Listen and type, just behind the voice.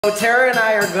So Terra and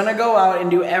I are gonna go out and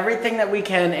do everything that we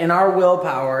can in our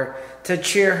willpower to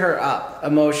cheer her up,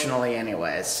 emotionally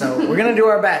anyways. So we're gonna do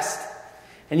our best.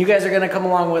 And you guys are gonna come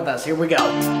along with us. Here we go.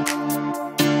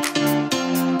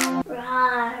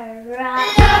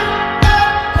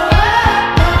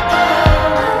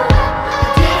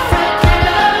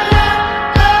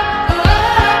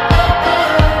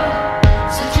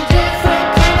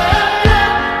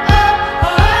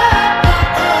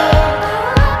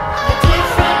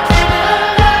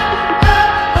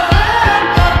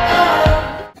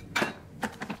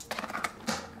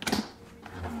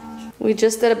 We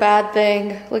just did a bad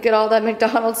thing. Look at all that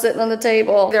McDonald's sitting on the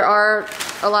table. There are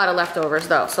a lot of leftovers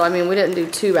though, so I mean, we didn't do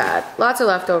too bad. Lots of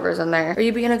leftovers in there. Are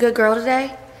you being a good girl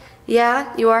today?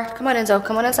 Yeah, you are? Come on, Enzo,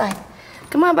 come on inside.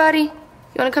 Come on, buddy. You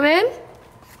wanna come in?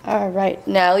 All right,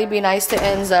 Nelly, be nice to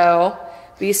Enzo.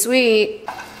 Be sweet.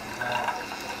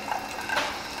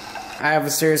 I have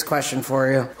a serious question for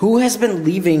you. Who has been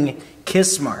leaving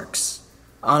kiss marks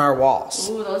on our walls?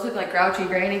 Ooh, those look like grouchy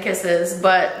granny kisses,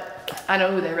 but I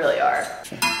know who they really are.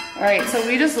 All right, so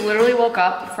we just literally woke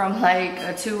up from like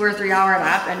a 2 or 3 hour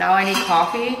nap, and now I need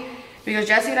coffee because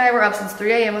Jessie and I were up since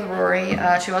 3 a.m. with Rory.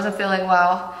 She wasn't feeling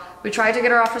well. We tried to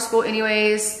get her off to school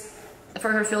anyways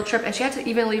for her field trip, and she had to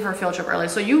even leave her field trip early.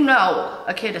 So you know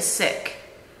a kid is sick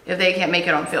if they can't make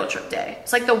it on field trip day.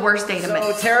 It's like the worst day to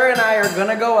miss. So Terra and I are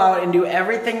gonna go out and do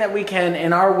everything that we can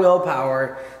in our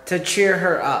willpower to cheer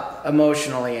her up,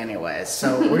 emotionally anyways.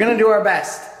 So we're gonna do our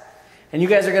best. And you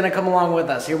guys are gonna come along with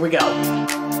us. Here we go.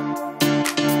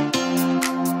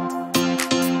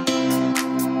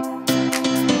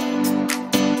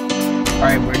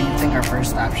 Alright, where do you think our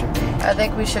first stop should be? I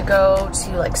think we should go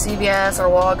to like CVS or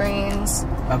Walgreens.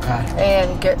 Okay.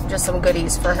 And get just some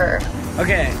goodies for her.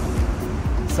 Okay.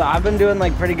 So I've been doing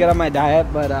like pretty good on my diet,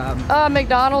 but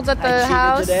McDonald's at the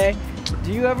house today.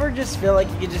 Do you ever just feel like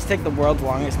you could just take the world's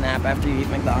longest nap after you eat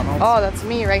McDonald's? Oh, that's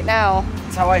me right now.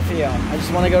 That's how I feel. I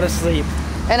just want to go to sleep.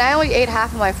 And I only ate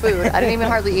half of my food. I didn't even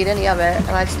hardly eat any of it,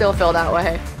 and I still feel that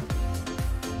way.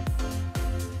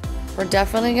 We're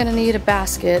definitely gonna need a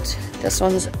basket. This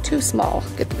one's too small.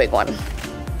 Get the big one.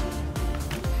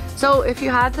 So if you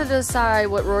had to decide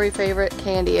what Rory's favorite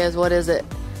candy is, what is it?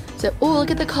 Is it, oh, look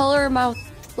at the color of my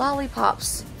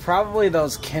lollipops. Probably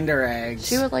those Kinder eggs.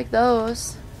 She would like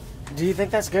those. Do you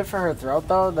think that's good for her throat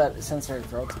though, that since her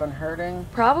throat's been hurting?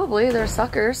 Probably. They're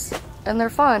suckers and they're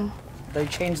fun. They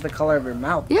change the color of your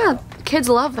mouth. Yeah, kids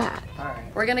love that.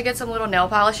 Alright. We're gonna get some little nail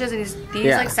polishes, and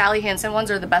these like Sally Hansen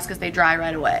ones are the best because they dry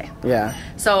right away. Yeah.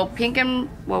 So pink and,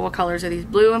 well, what colors are these?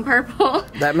 Blue and purple.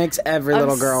 That makes every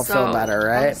little girl feel better,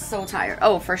 right? I'm so tired.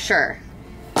 Oh, for sure.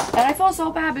 And I felt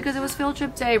so bad because it was field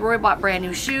trip day. Rory bought brand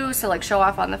new shoes to like show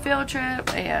off on the field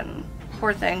trip, and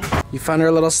poor thing. You found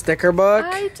her little sticker book?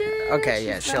 I did. Okay,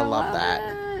 yeah, she'll love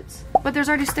that. But there's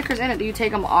already stickers in it. Do you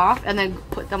take them off and then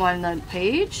put them on the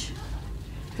page?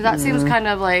 Because that seems kind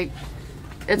of like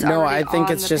it's already on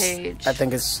the page. I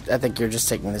think you're just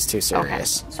taking this too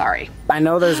serious. Okay, sorry. I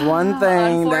know there's one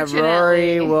thing that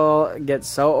Rory will get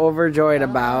so overjoyed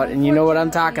about, and you know what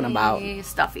I'm talking about.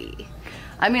 Stuffy.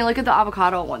 I mean, look at the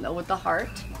avocado one though with the heart.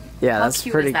 Yeah, that's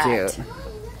pretty cute.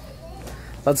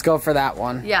 Let's go for that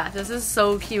one. Yeah, this is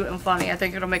so cute and funny. I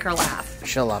think it'll make her laugh.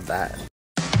 She'll love that.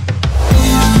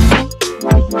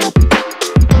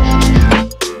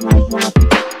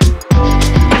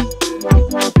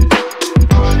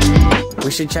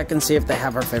 We should check and see if they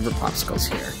have our favorite popsicles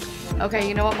here. Okay,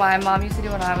 you know what my mom used to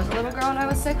do when I was a little girl and I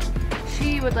was sick?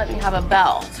 She would let me have a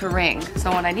bell to ring.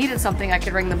 So when I needed something, I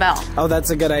could ring the bell. Oh, that's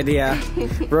a good idea.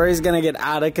 Rory's gonna get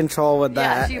out of control with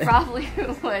that. Yeah, she probably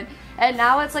would. And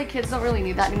now it's like kids don't really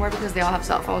need that anymore because they all have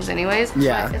cell phones anyways.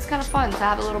 Yeah. But it's kind of fun to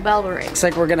have a little bell to ring. Looks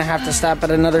like we're gonna have to stop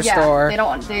at another store. They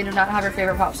do not have your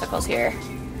favorite popsicles here.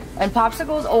 And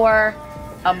popsicles are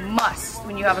a must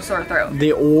when you have a sore throat.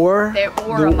 They're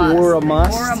a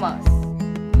must.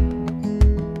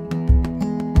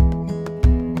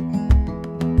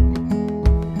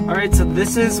 Alright, so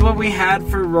this is what we had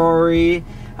for Rory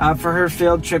for her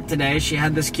field trip today. She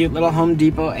had this cute little Home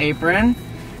Depot apron,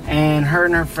 and her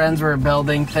and her friends were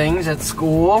building things at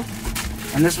school.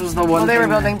 And this was the one Well, they were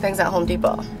building things at Home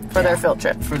Depot for their field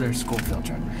trip. For their school field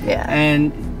trip. Yeah.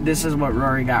 And this is what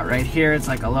Rory got right here. It's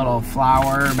like a little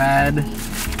flower bed.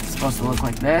 It's supposed to look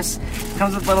like this. It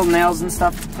comes with little nails and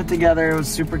stuff put together. It was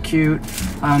super cute.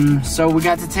 So we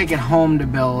got to take it home to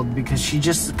build because she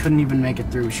just couldn't even make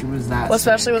it through. She was that Well,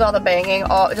 especially with all the banging.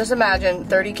 Just imagine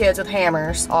 30 kids with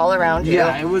hammers all around you.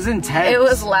 Yeah, it was intense. It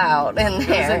was loud in there.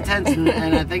 It was intense,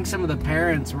 and I think some of the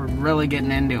parents were really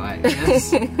getting into it.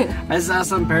 I saw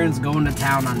some parents going to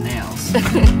town on nails.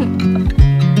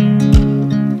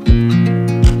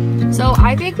 So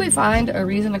I think we find a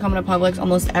reason to come to Publix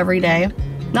almost every day.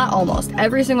 Not almost,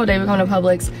 every single day we come to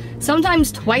Publix.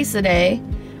 Sometimes twice a day.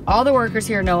 All the workers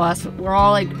here know us. We're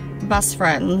all like best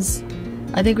friends.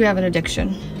 I think we have an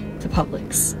addiction to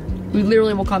Publix. We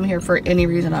literally will come here for any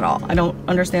reason at all. I don't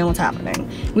understand what's happening.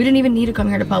 We didn't even need to come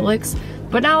here to Publix.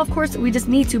 But now, of course, we just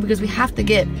need to because we have to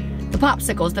get the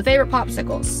popsicles, the favorite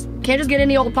popsicles. Can't just get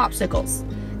any old popsicles.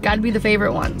 Gotta be the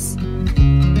favorite ones.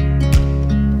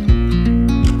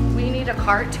 We need a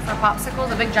cart for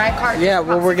popsicles, a big giant cart. Yeah,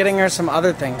 well, we're getting her some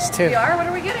other things too. We are? What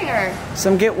are we getting her?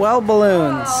 Some get well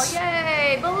balloons. Oh,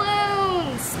 yay,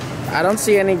 balloons. I don't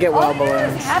see any get well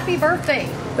balloons. Happy birthday.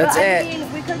 That's but, it. I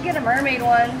mean, we could get a mermaid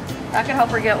one. That could help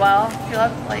her get well. She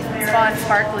loves like fun,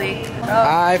 sparkly. Oh.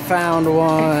 I found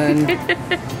one.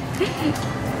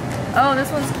 Oh,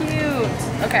 this one's cute.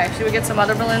 Okay, should we get some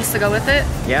other balloons to go with it?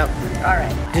 Yep. All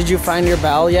right. Did you find your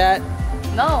bell yet?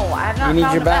 No, I have not You need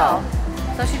found your the bell.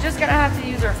 So she's just gonna have to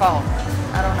use her phone.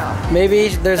 I don't know. Maybe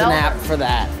there's Bell an app for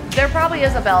that. There probably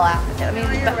is a bell app. I mean,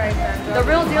 the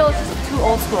real deal is just too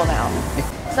old school now.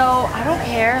 So I don't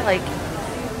care like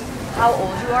how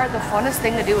old you are. The funnest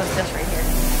thing to do is this right here.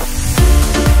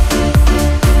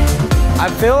 I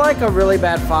feel like a really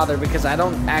bad father because I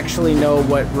don't actually know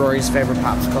what Rory's favorite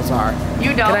popsicles are. You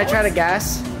don't? Can I try to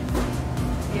guess?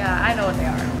 Yeah, I know what they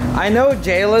are. I know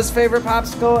Jayla's favorite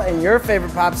popsicle and your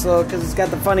favorite popsicle because it's got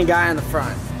the funny guy on the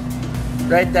front.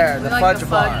 Right there, the like fudge the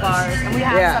bars. bars. And we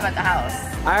have some at the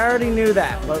house. I already knew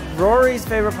that, but Rory's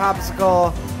favorite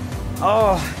popsicle,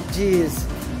 oh, geez.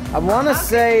 I want to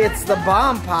say it's the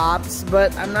Bomb Pops,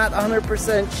 but I'm not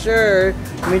 100% sure.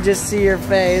 Let me just see your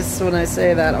face when I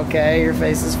say that. Okay, your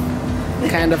face is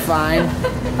kind of fine.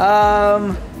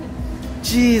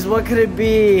 Geez, what could it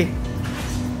be?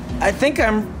 I think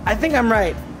I'm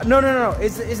right. No.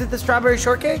 Is it the strawberry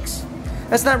shortcakes?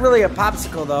 That's not really a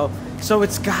popsicle though. So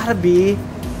it's gotta be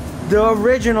the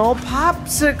original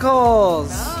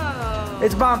popsicles. Oh.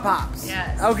 It's Bomb Pops.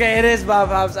 Yes. Okay, it is Bomb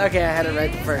Pops. Okay, I had it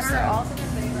right the first These are time. also the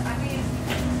favorite. I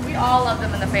mean, we all love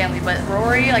them in the family, but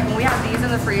Rory, like when we have these in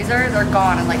the freezer, they're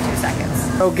gone in like 2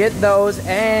 seconds. So get those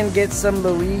and get some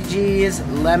Luigi's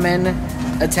lemon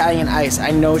Italian ice.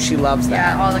 I know she loves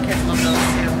that. Yeah, all the kids love those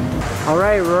too. All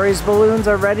right, Rory's balloons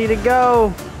are ready to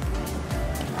go.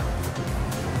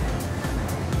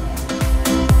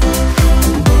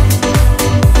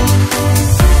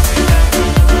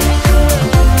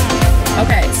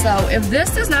 Okay, so if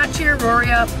this does not cheer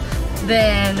Rory up,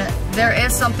 then there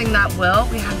is something that will.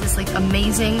 We have this like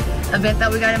amazing event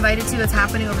that we got invited to that's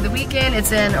happening over the weekend.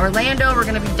 It's in Orlando. We're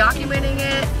gonna be documenting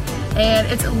it. And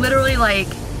it's literally like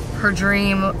her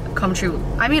dream come true.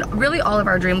 I mean, really all of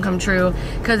our dream come true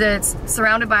because it's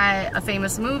surrounded by a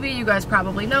famous movie. You guys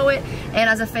probably know it. And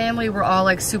as a family, we're all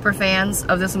like super fans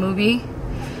of this movie.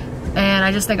 And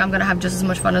I just think I'm gonna have just as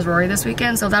much fun as Rory this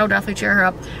weekend. So that'll definitely cheer her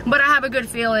up. But I have a good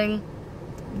feeling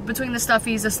between the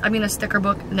stuffies, a sticker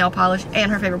book, nail polish,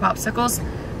 and her favorite popsicles,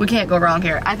 we can't go wrong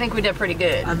here. I think we did pretty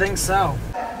good. I think so.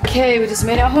 Okay, we just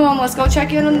made it home. Let's go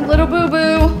check in on little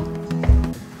boo-boo.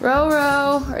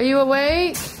 Roro, are you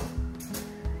awake?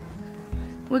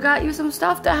 We got you some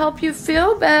stuff to help you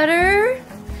feel better.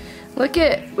 Look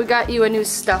it, we got you a new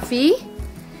stuffy.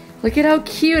 Look at how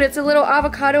cute. It's a little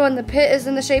avocado and the pit is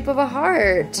in the shape of a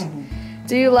heart.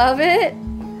 Do you love it?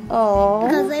 Oh.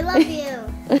 Because I love you.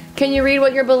 Can you read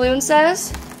what your balloon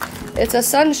says? It's a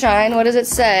sunshine. What does it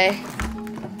say?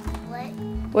 What?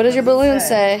 What does your balloon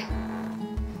say?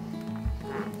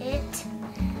 It.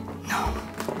 No.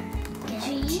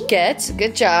 G. Get.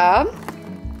 Good job.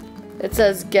 It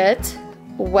says get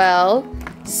well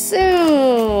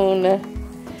soon.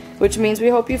 Which means we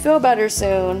hope you feel better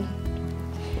soon.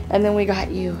 And then we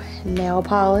got you nail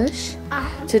polish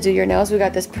to do your nails. We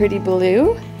got this pretty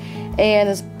blue and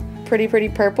this pretty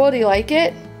purple. Do you like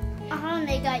it? And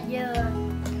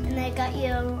they got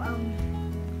you,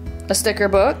 a sticker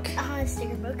book. A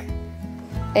sticker book.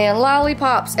 And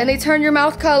lollipops. And they turn your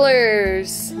mouth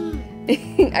colors.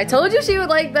 I told you she would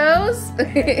like those.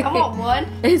 I want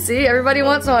one. See, everybody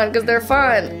wants one because they're Are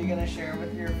fun. you gonna share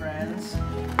with your friends?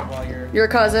 Well, Your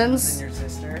cousins. and your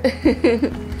sister.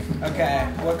 Okay,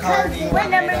 what color do you want? What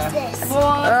number is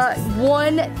Aydah? this?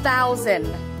 1,000.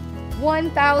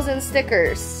 1,000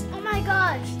 stickers. Oh my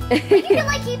gosh. You can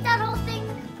like keep that whole thing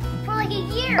for like a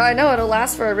year. I know, it'll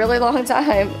last for a really long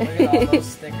time. Look at all those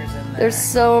stickers in there. There's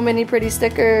so many pretty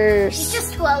stickers. She's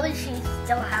just 12 and she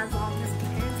still has all the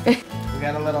stickers. We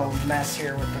got a little mess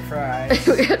here with the fries.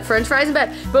 We got French fries in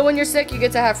bed. But when you're sick, you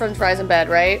get to have French fries in bed,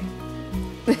 right?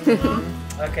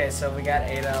 Okay, so we got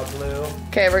Aydah blue.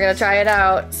 Okay, we're gonna try it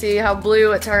out. See how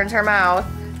blue it turns her mouth.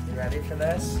 You ready for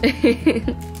this?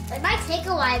 It might take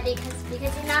a while because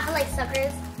you know how like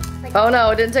suckers. Like, Oh no,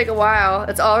 it didn't take a while.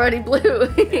 It's already blue.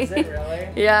 Is it really?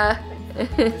 Yeah.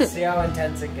 Let's see how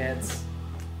intense it gets.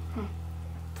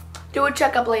 Do a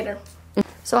checkup later.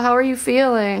 So how are you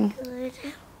feeling? good.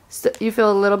 You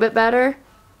feel a little bit better?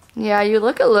 Yeah, you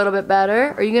look a little bit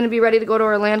better. Are you going to be ready to go to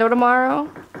Orlando tomorrow?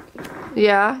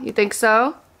 Yeah, you think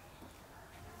so?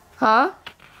 Huh?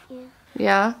 Yeah.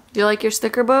 Yeah? Do you like your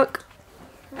sticker book?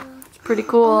 It's pretty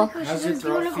cool. How's your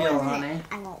throat feel, honey?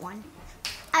 I want one.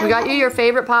 We got you your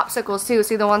favorite popsicles too.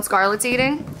 See the one Scarlett's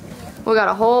eating? We got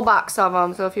a whole box of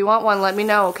them. So if you want one, let me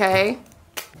know, okay?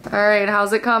 Alright,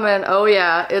 how's it coming? Oh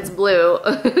yeah, it's blue.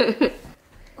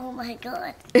 Oh my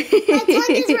god. My tongue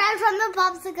is red from the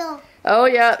popsicle. Oh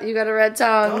yeah, you got a red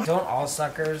tongue. Don't all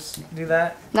suckers do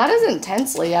that? Not as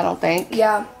intensely, I don't think.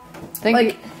 Yeah, I think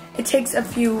like it takes a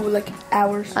few like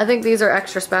hours. I think these are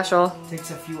extra special.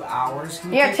 Takes a few hours.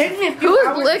 Yeah, it takes me a few Who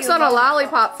hours. licks on a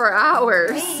lollipop for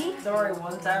hours? Story,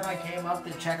 one time I came up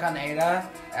to check on Aydah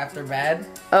after bed.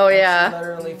 Oh She yeah,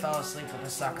 literally fell asleep with a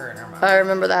sucker in her mouth. I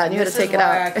remember that. And you had to This is take it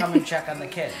why I out. come and check on the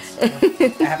kids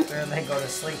after they go to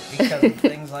sleep because of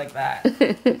things like that.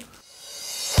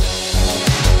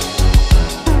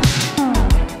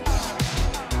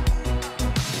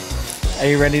 Are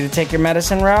you ready to take your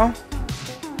medicine, Ro?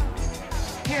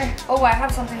 Here. Oh, I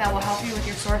have something that will help you with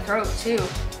your sore throat too.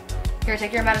 Here,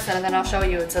 take your medicine and then I'll show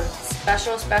you. It's a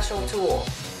special tool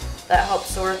that helps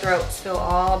sore throats feel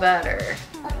all better.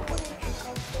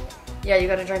 Yeah, you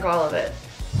gotta drink all of it.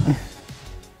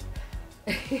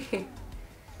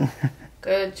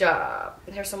 Good job.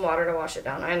 Here's some water to wash it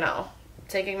down. I know.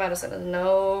 Taking medicine is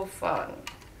no fun.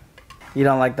 You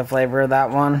don't like the flavor of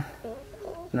that one?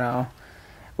 No.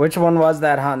 Which one was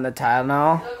that, hon? The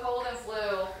Tylenol? The cold and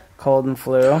flu. Cold and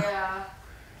flu? Yeah.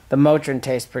 The Motrin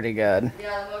tastes pretty good.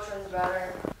 Yeah, the Motrin's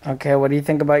better. Okay, what do you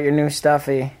think about your new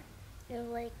stuffy? I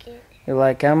like it. You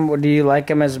like him? Do you like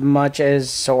him as much as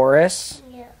Saurus?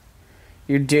 Yeah.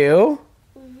 You do?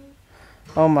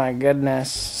 Oh my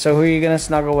goodness. So who are you going to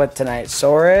snuggle with tonight?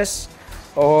 Saurus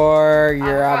or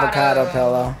your avocado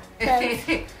pillow?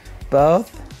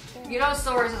 Both? You know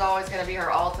Saurus is always going to be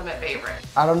her ultimate favorite.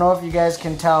 I don't know if you guys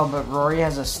can tell, but Rory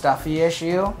has a stuffy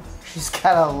issue. She's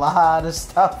got a lot of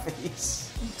stuffies.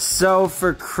 So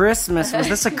for Christmas, was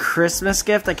this a Christmas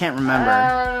gift? I can't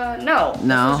remember. No.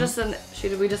 No? This was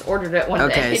just we just ordered it one day.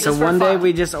 Okay, so just for one day fun.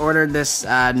 we just ordered this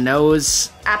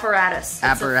nose apparatus.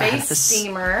 It's a face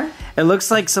steamer. It looks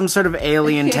like some sort of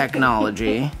alien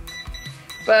technology.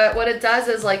 But what it does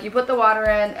is like you put the water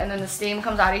in and then the steam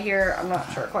comes out of here. I'm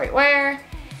not sure quite where.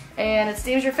 And it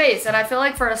steams your face. And I feel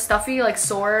like for a stuffy, like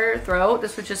sore throat,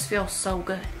 this would just feel so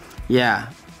good. Yeah.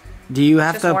 Do you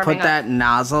have Just to warming put that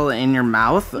nozzle in your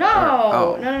mouth?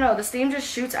 No, no. The steam just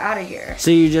shoots out of here.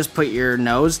 So you just put your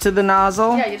nose to the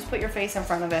nozzle? Yeah, you just put your face in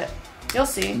front of it. You'll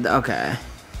see. Okay.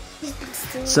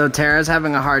 So Terra's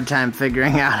having a hard time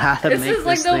figuring out how to make this thing work.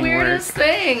 This is like the weirdest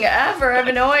thing ever. I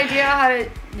have no idea how to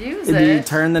use it. Do you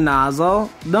turn the nozzle?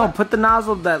 No, put the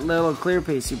nozzle, that little clear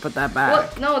piece, you put that back. Well,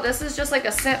 no, this is just like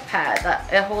a scent pad.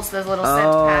 That it holds this little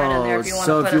scent pad in there if you want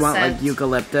to put so if you want scent. like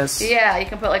eucalyptus? Yeah, you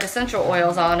can put like essential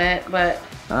oils on it, but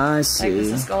I see. like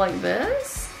does this go like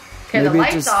this? Okay, Maybe the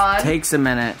light's it just on. takes a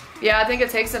minute. Yeah, I think it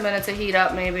takes a minute to heat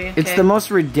up maybe. It's Okay. the most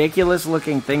ridiculous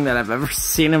looking thing that I've ever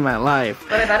seen in my life.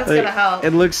 But I bet it's gonna help.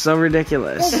 It looks so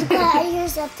ridiculous. I hear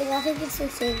something. I think it's the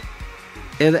same.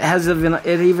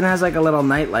 It even has like a little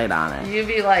night light on it.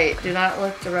 UV light. Do not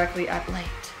look directly at light.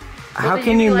 How the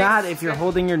can UV you light not if you're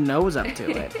holding your nose up to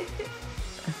it?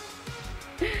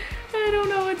 I don't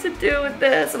know what to do with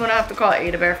this. I'm gonna have to call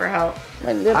Aydah Bear for help.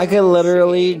 I could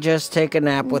literally just take a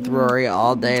nap with Rory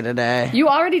all day today. You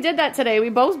already did that today. We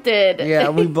both did. Yeah,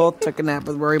 we both took a nap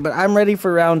with Rory, but I'm ready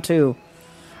for round 2.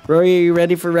 Rory, are you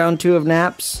ready for round 2 of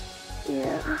naps?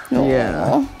 Yeah.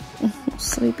 Yeah.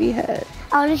 Sleepy head.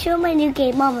 I want to show my new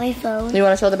game on my phone. You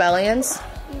want to show the Bellions?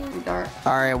 Dark.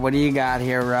 All right, what do you got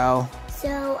here, Ro?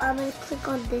 So I'm going to click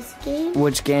on this game.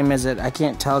 Which game is it? I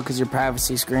can't tell because your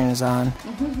privacy screen is on.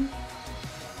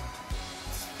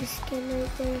 This game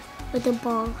right there with the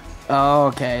ball. Oh,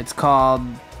 okay. It's called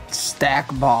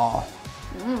Stack Ball.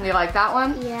 You like that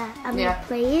one? Yeah, I'm going to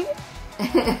play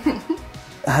it.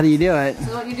 How do you do it? This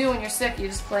is what you do when you're sick. You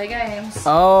just play games.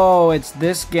 Oh, it's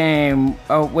this game.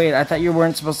 Oh, wait. I thought you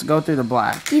weren't supposed to go through the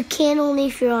black. You can only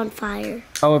if you're on fire.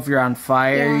 Oh, if you're on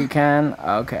fire, Yeah. you can?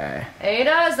 Okay.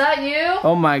 Aydah, is that you?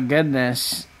 Oh, my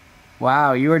goodness.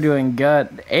 Wow, you are doing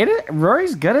good. Aydah,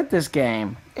 Rory's good at this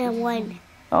game. And one.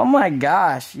 Oh, my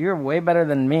gosh. You're way better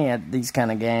than me at these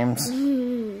kind of games.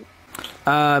 You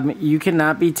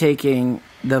cannot be taking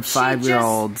the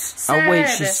 5-year-olds. Oh, wait,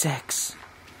 she's 6.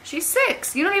 She's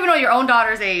 6. You don't even know your own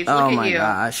daughter's age. Look at you. Oh my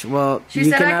gosh. Well, She you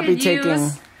said cannot I could be taking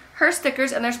use her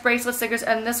stickers, and there's bracelet stickers,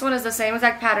 and this one is the same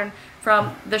exact pattern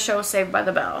from the show Saved by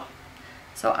the Bell.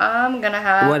 So I'm gonna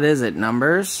have. What is it?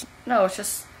 Numbers? No, it's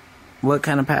just What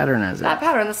kind of pattern is it? that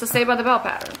pattern. That's the Saved by the Bell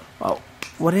pattern. Oh,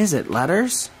 what is it?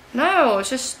 Letters? No, it's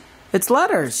just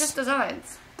letters. just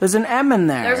designs. There's an M in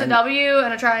there. There's a W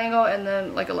and a triangle, and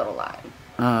then like a little line.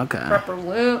 Oh,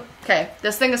 okay. Okay,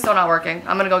 this thing is still not working.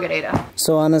 I'm gonna go get Aydah.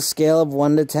 So on a scale of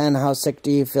 1 to 10, how sick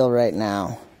do you feel right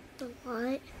now?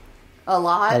 What? A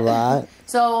lot? A lot?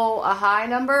 So a high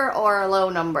number or a low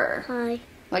number? Hi.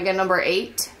 Like a number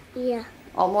 8? Yeah.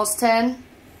 Almost 10?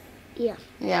 Yeah.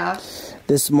 Yeah.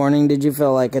 This morning, did you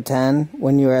feel like a 10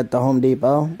 when you were at the Home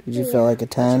Depot? Did you feel like a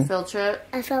 10? Field trip?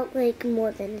 I felt like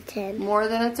more than a 10. More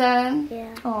than a 10?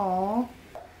 Yeah. Aww.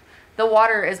 The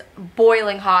water is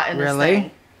boiling hot in this Really?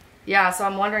 thing. Yeah, so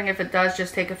I'm wondering if it does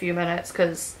just take a few minutes,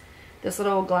 because this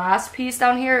little glass piece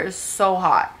down here is so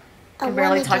hot. I can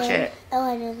barely touch it. Oh,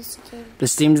 I know this again. The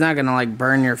steam's not going to like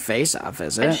burn your face off,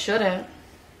 is It it? shouldn't.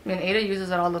 I mean, Aydah uses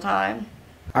it all the time.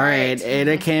 All right,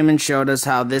 Aydah came and showed us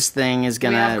how this thing is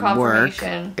going We have to work.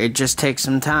 confirmation. It just takes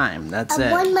some time. That's I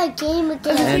it. won my game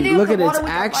again. And See, look the at it, it's water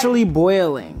with the actually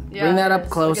boiling. Yeah, Bring that it up is.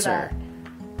 Look at closer.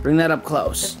 Bring that up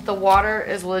close. The water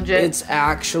is legit. It's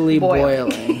actually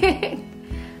boiling.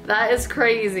 That is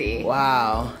crazy.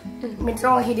 Wow. It's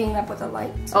all heating up with the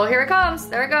light. Oh, here it comes.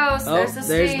 There it goes. Oh, there's the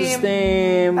there's steam. the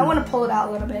steam. I want to pull it out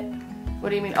a little bit. What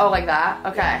do you mean? Oh, like that?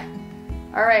 Okay.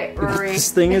 All right, Rory.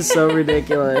 This thing is so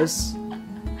ridiculous.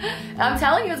 I'm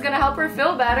telling you, it's going to help her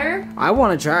feel better. I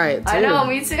want to try it too. I know,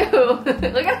 me too.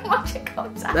 Look at how much it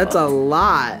comes out. That's a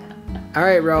lot. All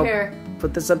right, Ro. Here.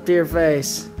 Put this up to your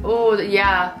face. Oh,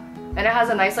 yeah. And it has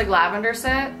a nice, like, lavender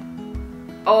scent.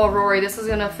 Oh, Rory, this is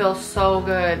going to feel so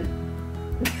good.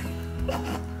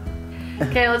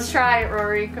 Okay, let's try it,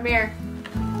 Rory. Come here.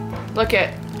 Look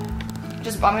it.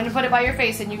 I'm going to put it by your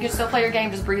face, and you can still play your game.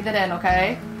 Just breathe it in,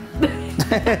 okay?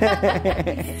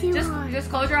 just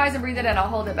close your eyes and breathe it in. I'll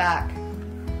hold it back.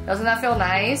 Doesn't that feel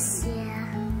nice?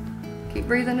 Yeah. Keep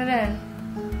breathing it in.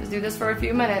 Just do this for a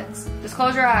few minutes. Just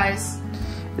close your eyes.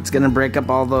 It's gonna break up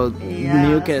all the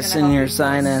mucus in your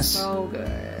sinus. So good.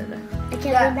 I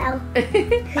can't now. I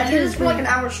did this for like an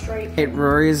hour straight. Hey,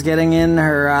 Rory's getting in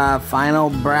her final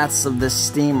breaths of this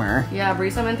steamer. Yeah,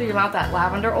 breathe some in through your mouth. That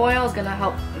lavender oil is gonna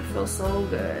help it feel so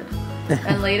good.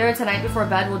 And later tonight before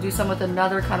bed, we'll do some with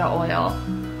another kind of oil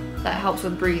that helps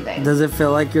with breathing. Does it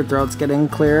feel like your throat's getting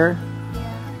clearer?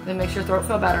 It makes your throat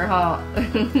feel better, huh?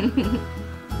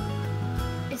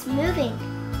 It's moving.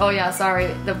 Oh yeah,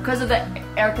 sorry. Because of the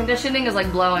air conditioning is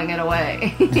like blowing it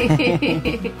away.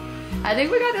 I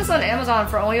think we got this on Amazon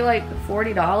for only like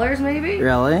 $40 maybe.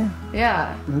 Really?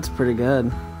 Yeah. That's pretty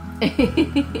good.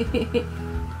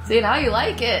 See, now you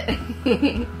like it.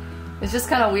 It's just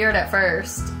kind of weird at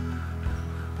first.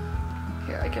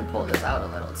 Here, I can pull this out a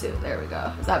little too. There we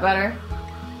go. Is that better?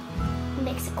 It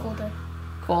makes it colder.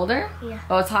 Colder? Yeah.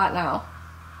 Oh, it's hot now.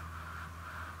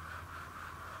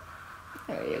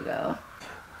 There you go.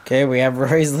 Okay, we have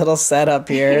Rory's little setup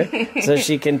here, so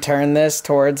she can turn this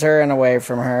towards her and away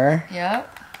from her.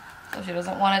 Yep. So if she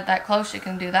doesn't want it that close, she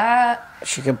can do that.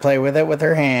 She can play with it with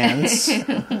her hands.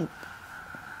 I've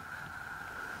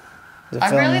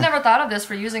really never thought of this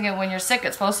for using it when you're sick.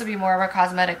 It's supposed to be more of a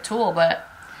cosmetic tool, but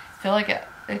I feel like it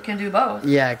can do both.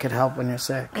 Yeah, it could help when you're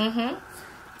sick. Mm-hmm.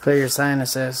 For your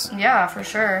sinuses. Yeah, for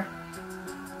sure.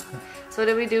 So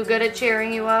did we do good at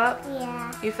cheering you up?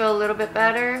 Yeah. You feel a little bit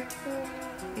better?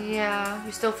 Yeah.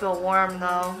 You still feel warm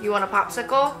though. You want a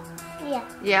popsicle? Yeah.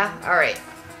 Yeah? Alright.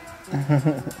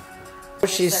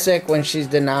 She's sick when she's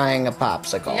denying a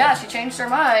popsicle. Yeah, she changed her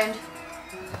mind.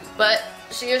 But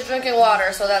she is drinking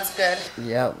water, so that's good.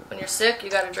 Yep. When you're sick, you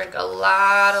gotta drink a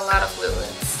lot of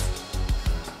fluids.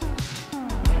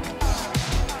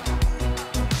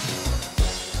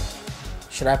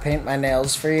 Should I paint my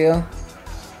nails for you?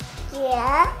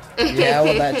 Yeah. Yeah,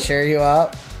 will that cheer you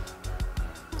up?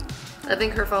 I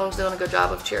think her phone's doing a good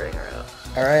job of cheering her up.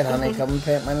 All right, honey, come and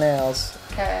paint my nails.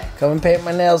 Okay. Come and paint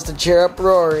my nails to cheer up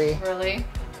Rory. Really?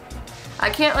 I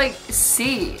can't like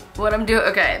see what I'm doing.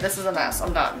 Okay, this is a mess.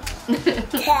 I'm done.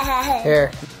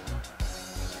 Here.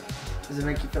 Does it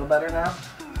make you feel better now?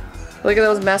 Look at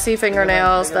those messy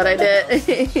fingernails that I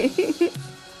did.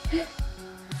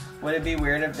 Would it be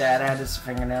weird if Dad had his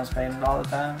fingernails painted all the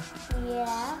time?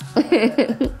 Yeah.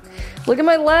 Look at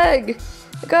my leg.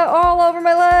 It got all over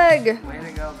my leg. Way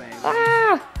to go, baby.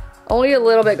 Ah! Only a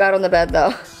little bit got on the bed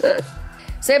though.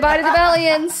 Say bye to the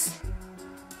Bellions.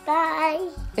 Bye.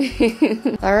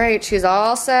 All right, she's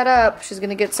all set up. She's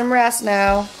gonna get some rest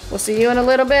now. We'll see you in a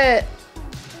little bit.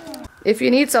 If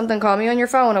you need something, call me on your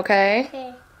phone, okay?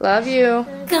 Okay. Love you.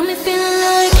 Got me feeling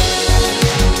like